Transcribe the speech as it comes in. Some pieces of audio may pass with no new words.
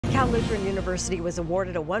Lutheran University was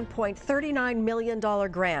awarded a $1.39 million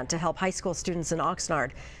grant to help high school students in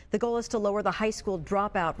Oxnard. The goal is to lower the high school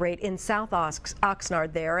dropout rate in South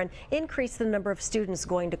Oxnard there and increase the number of students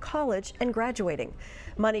going to college and graduating.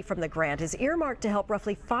 Money from the grant is earmarked to help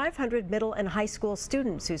roughly 500 middle and high school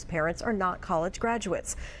students whose parents are not college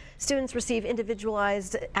graduates. Students receive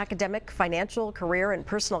individualized academic, financial, career, and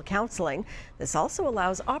personal counseling. This also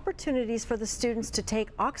allows opportunities for the students to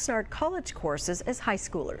take Oxnard college courses as high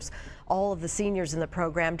schoolers. All of the seniors in the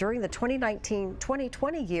program during the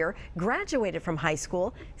 2019-2020 year graduated from high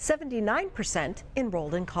school. 79%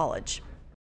 enrolled in college.